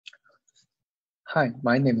Hi,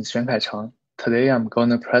 my name is Xuankai Chang. Today I'm going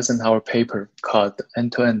to present our paper called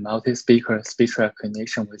End-to-End Multi-Speaker Speech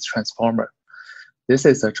Recognition with Transformer. This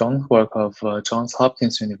is a joint work of Johns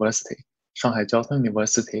Hopkins University, Shanghai Jiao Tong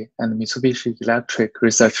University, and Mitsubishi Electric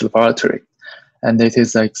Research Laboratory, and it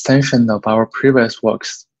is an extension of our previous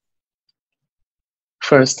works.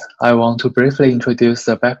 First, I want to briefly introduce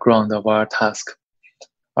the background of our task.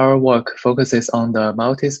 Our work focuses on the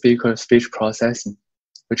multi-speaker speech processing,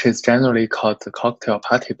 which is generally called the cocktail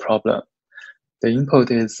party problem. The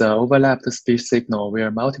input is an overlapped speech signal where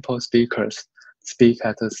multiple speakers speak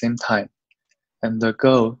at the same time, and the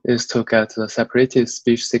goal is to get the separated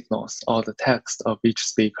speech signals or the text of each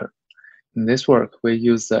speaker. In this work, we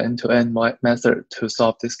use the end-to-end method to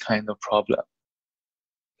solve this kind of problem.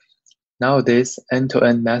 Nowadays,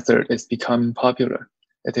 end-to-end method is becoming popular.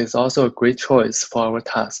 It is also a great choice for our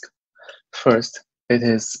task. First, it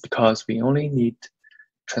is because we only need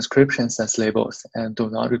transcriptions as labels and do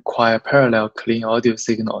not require parallel clean audio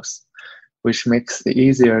signals, which makes it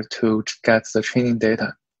easier to get the training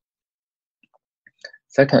data.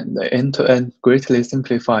 Second, the end-to-end greatly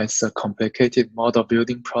simplifies the complicated model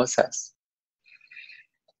building process.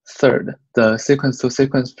 Third, the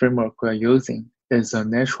sequence-to-sequence framework we are using is a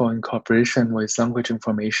natural incorporation with language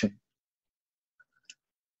information.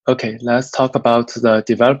 Okay, let's talk about the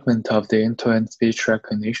development of the end-to-end speech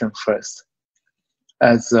recognition first.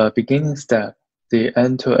 As a beginning step, the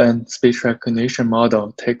end-to-end speech recognition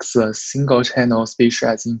model takes a single-channel speech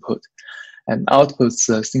as input and outputs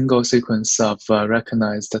a single sequence of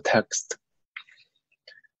recognized text.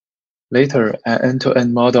 Later, an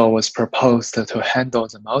end-to-end model was proposed to handle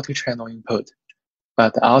the multi-channel input,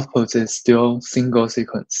 but the output is still single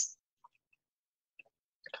sequence.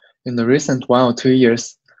 In the recent 1 or 2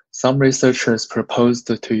 years, some researchers proposed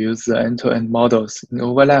to use the end-to-end models in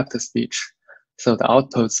overlapped speech, so the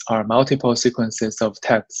outputs are multiple sequences of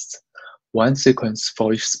text, one sequence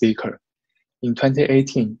for each speaker. In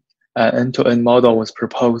 2018, an end-to-end model was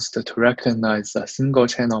proposed to recognize a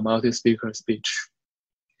single-channel multi-speaker speech.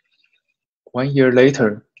 1 year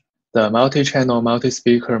later, the multi-channel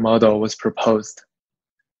multi-speaker model was proposed.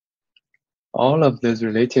 All of these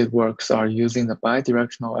related works are using the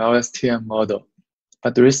bidirectional LSTM model,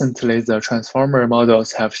 but recently the transformer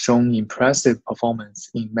models have shown impressive performance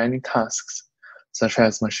in many tasks, such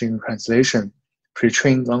as machine translation,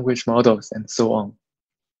 pre-trained language models, and so on.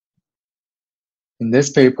 In this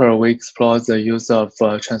paper, we explore the use of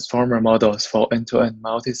transformer models for end-to-end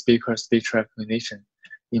multi-speaker speech recognition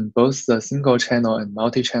in both the single-channel and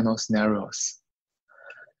multi-channel scenarios.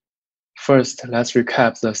 First, let's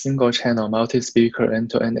recap the single-channel multi-speaker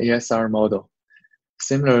end-to-end ASR model.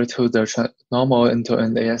 Similar to the normal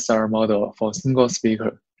end-to-end ASR model for single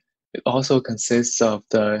speaker, it also consists of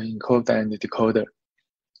the encoder and the decoder.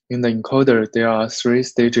 In the encoder, there are 3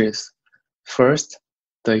 stages. First,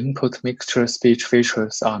 the input mixture speech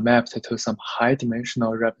features are mapped to some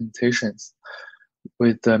high-dimensional representations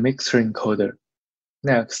with the mixture encoder.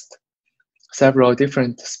 Next, several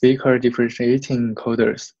different speaker differentiating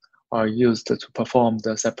encoders are used to perform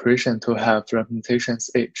the separation to have representations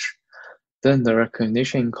H. Then the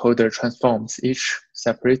recognition encoder transforms each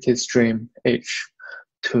separated stream H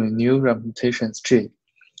to new representations G.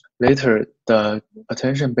 Later, the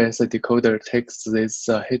attention-based decoder takes these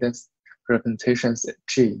hidden representations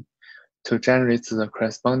G to generate the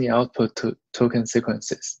corresponding output to token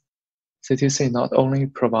sequences. CTC not only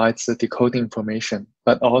provides the decoding information,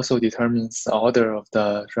 but also determines the order of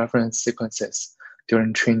the reference sequences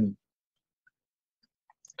during training.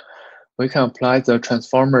 We can apply the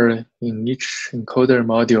transformer in each encoder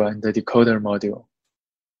module and the decoder module.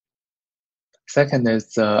 Second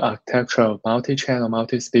is the architecture of multi-channel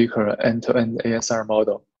multi-speaker end-to-end ASR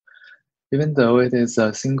model. Even though it is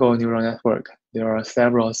a single neural network, there are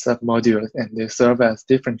several sub-modules and they serve as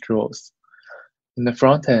different roles. In the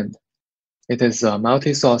front end, it is a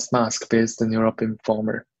multi-source mask-based neural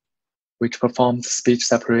beamformer, which performs speech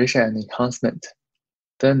separation and enhancement.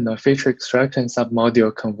 Then the feature extraction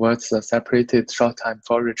submodule converts the separated short-time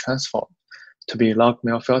Fourier transform to be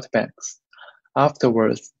log-mail filter banks.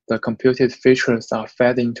 Afterwards, the computed features are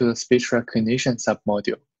fed into the speech recognition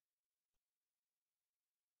submodule.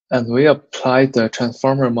 And we applied the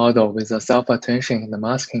transformer model with the self-attention and the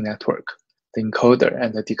masking network, the encoder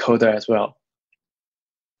and the decoder as well.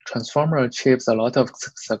 Transformer achieves a lot of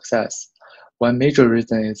success. One major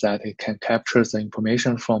reason is that it can capture the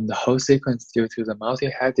information from the whole sequence due to the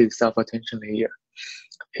multi-headed self-attention layer.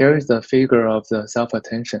 Here is the figure of the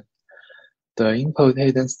self-attention. The input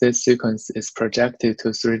hidden state sequence is projected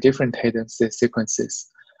to 3 different hidden state sequences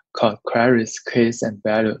called queries, keys, and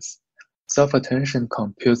values. Self-attention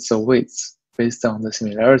computes the weights based on the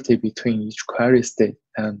similarity between each query state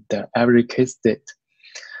and the every case state,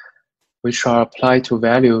 which are applied to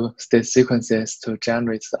value state sequences to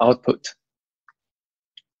generate the output.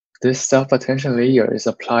 This self-attention layer is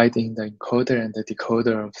applied in the encoder and the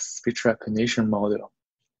decoder of speech recognition model.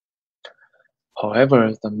 However,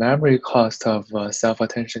 the memory cost of a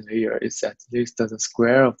self-attention layer is at least the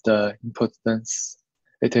square of the input length.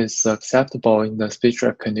 It is acceptable in the speech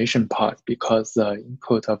recognition part because the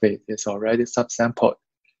input of it is already subsampled.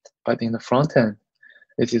 But in the front end,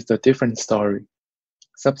 it is a different story.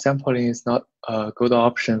 Subsampling is not a good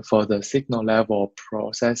option for the signal level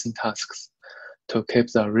processing tasks to keep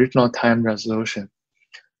the original time resolution.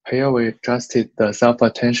 Here we adjusted the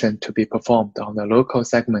self-attention to be performed on the local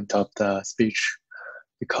segment of the speech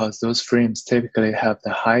because those frames typically have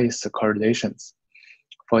the highest correlations.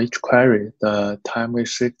 For each query, the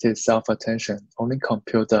time-restricted self-attention only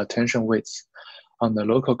compute the attention weights on the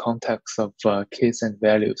local context of keys and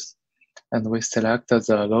values. And we select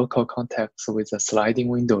the local context with a sliding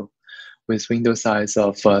window with window size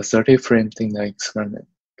of 30 frames in the experiment.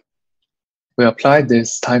 We applied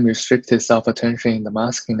this time-restricted self-attention in the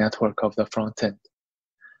masking network of the front end.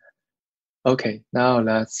 Okay, now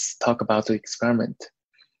let's talk about the experiment.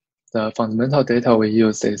 The fundamental data we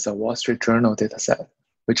use is a Wall Street Journal dataset,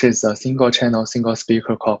 which is a single-channel,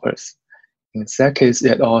 single-speaker corpus. In Xuankai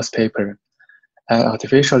et al.'s paper, an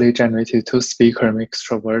artificially generated two-speaker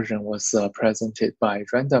mixture version was presented by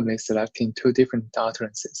randomly selecting two different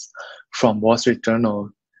utterances from Wall Street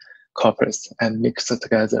Journal corpus and mixed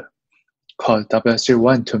together, called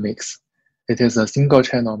WSG1-2-mix. It is a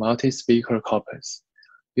single-channel multi-speaker corpus.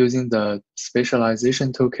 Using the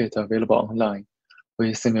spatialization toolkit available online,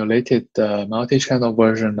 we simulated the multi-channel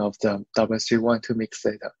version of the WSG1-2-mix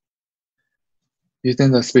data.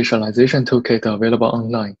 Using the spatialization toolkit available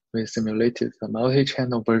online, we simulated the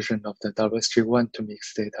multi-channel version of the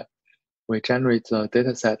WSG1-2-mix data. We generate the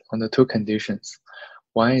dataset under two conditions.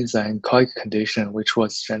 One is an anechoic condition, which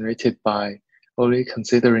was generated by only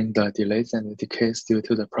considering the delays and decays due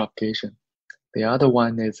to the propagation. The other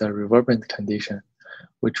one is a reverberant condition,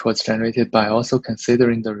 which was generated by also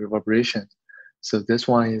considering the reverberation. So this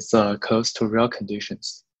one is close to real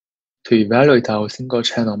conditions. To evaluate our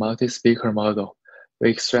single-channel multi-speaker model, we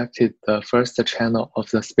extracted the first channel of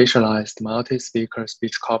the spatialized multi-speaker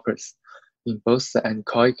speech corpus in both the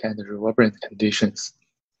anechoic and the reverberant conditions.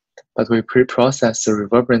 But we pre-processed the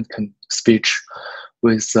reverberant speech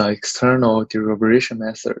with the external dereverberation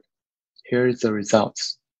method. Here is the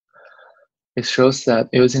results. It shows that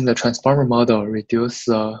using the transformer model reduced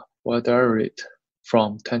the error rate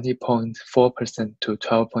from 20.4% to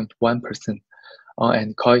 12.1% on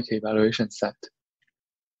anechoic evaluation set,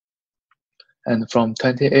 and from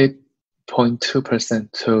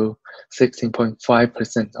 28.2% to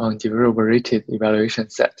 16.5% on dereverberated evaluation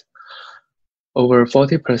set. Over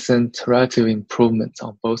 40% relative improvement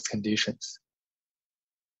on both conditions.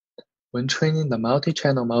 When training the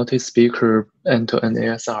multi-channel multi-speaker end-to-end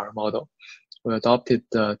ASR model, we adopted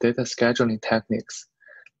the data scheduling techniques.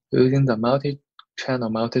 Using the multi-channel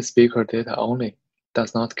multi-speaker data only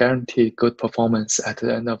does not guarantee good performance at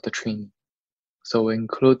the end of the training. So we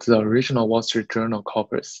include the original Wall Street Journal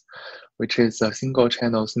corpus, which is a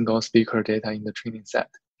single-channel, single-speaker data in the training set.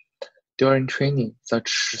 During training,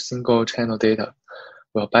 such single-channel data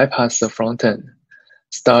will bypass the front end,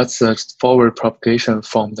 starts the forward propagation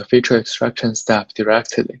from the feature extraction step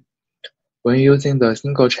directly. When using the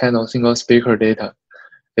single-channel, single-speaker data,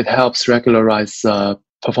 it helps regularize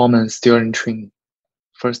performance during training.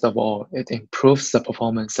 First of all, it improves the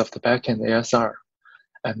performance of the backend ASR,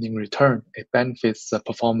 and in return, it benefits the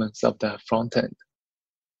performance of the front end.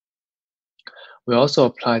 We also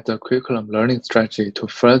applied the curriculum learning strategy to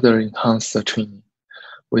further enhance the training.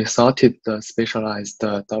 We sorted the spatialized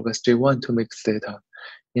WSG1-2-mix data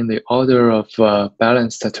in the order of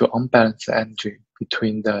balanced to unbalanced energy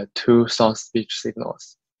between the two source speech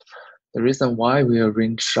signals. The reason why we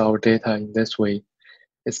arranged our data in this way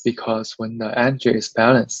is because when the energy is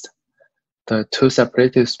balanced, the two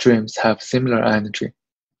separated streams have similar energy,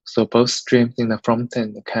 so both streams in the front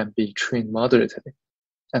end can be trained moderately.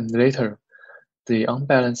 And later, the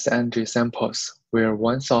unbalanced energy samples, where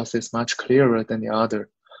one source is much clearer than the other,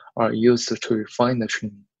 are used to refine the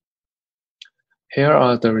training. Here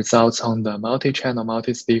are the results on the multi-channel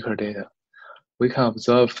multi-speaker data. We can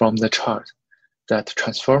observe from the chart that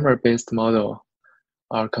transformer-based models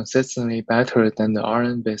are consistently better than the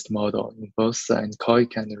RNN-based model in both the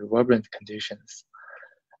anechoic and the reverberant conditions.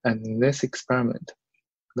 And in this experiment,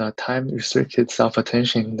 the time-restricted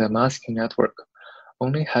self-attention in the masking network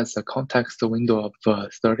only has a context window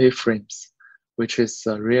of 30 frames, which is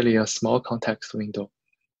really a small context window,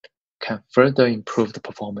 can further improve the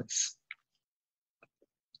performance.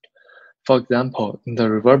 For example, in the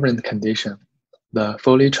reverberant condition, the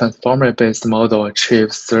fully transformer-based model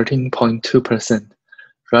achieves 13.2%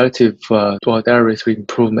 relative dual-derivative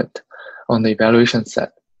improvement on the evaluation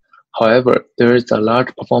set. However, there is a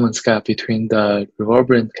large performance gap between the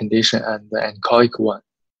reverberant condition and the anechoic one.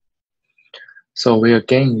 So we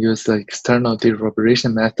again use the external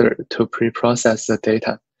dereverberation method to pre-process the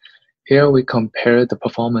data. Here we compare the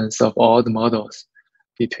performance of all the models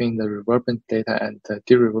between the reverberant data and the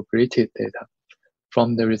dereverberated data.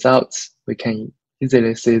 From the results, we can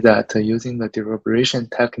easily see that using the dereverberation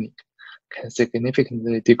technique can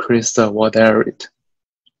significantly decrease the word error rate.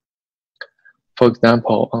 For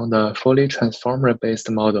example, on the fully transformer-based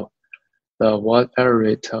model, the word error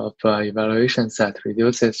rate of evaluation set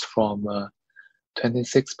reduces from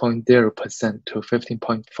 26.0% to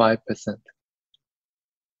 15.5%.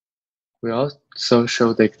 We also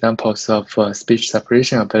show the examples of speech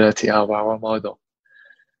separation ability of our model.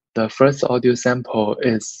 The first audio sample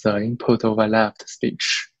is input overlapped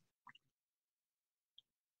speech.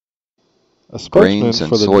 A spokesman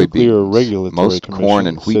for the Nuclear Regulatory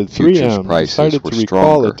Commission said 3M decided to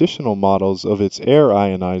recall additional models of its air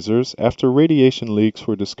ionizers after radiation leaks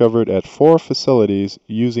were discovered at 4 facilities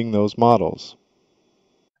using those models.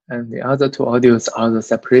 And the other two audios are the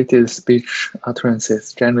separated speech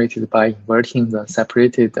utterances generated by inverting the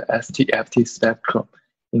separated ST-FT spectrum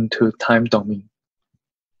into time domain.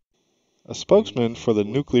 A spokesman for the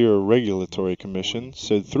Nuclear Regulatory Commission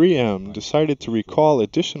said 3M decided to recall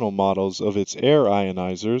additional models of its air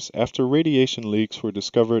ionizers after radiation leaks were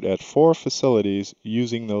discovered at 4 facilities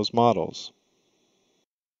using those models.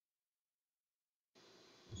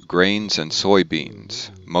 Grains and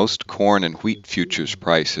soybeans. Most corn and wheat futures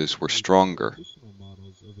prices were stronger.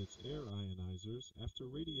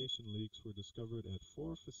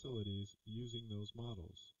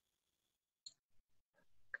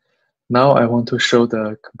 Now I want to show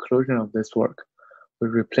the conclusion of this work. We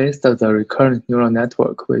replaced the recurrent neural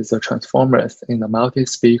network with the transformers in the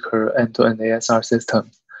multi-speaker end-to-end ASR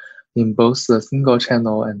system in both the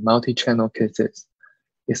single-channel and multi-channel cases.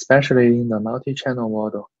 Especially in the multi-channel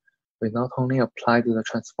model, we not only applied the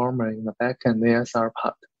transformer in the back-end ASR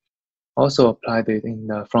part, also applied it in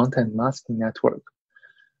the front-end masking network.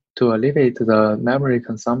 To alleviate the memory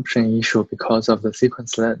consumption issue because of the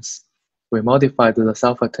sequence length, we modified the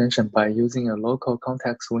self-attention by using a local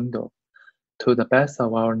context window. To the best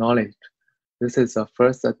of our knowledge, this is the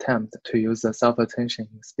first attempt to use the self-attention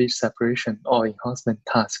in speech separation or enhancement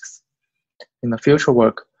tasks. In the future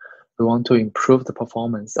work, we want to improve the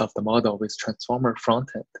performance of the model with transformer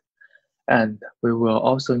front-end, and we will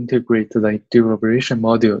also integrate the dereverberation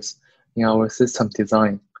modules in our system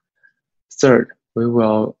design. Third, we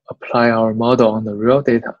will apply our model on the real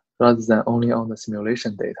data rather than only on the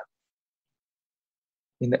simulation data.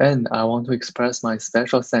 In the end, I want to express my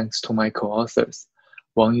special thanks to my co-authors,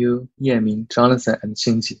 Wangyou, Yanmin, Jonathan, and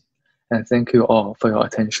Shinji, and thank you all for your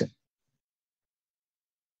attention.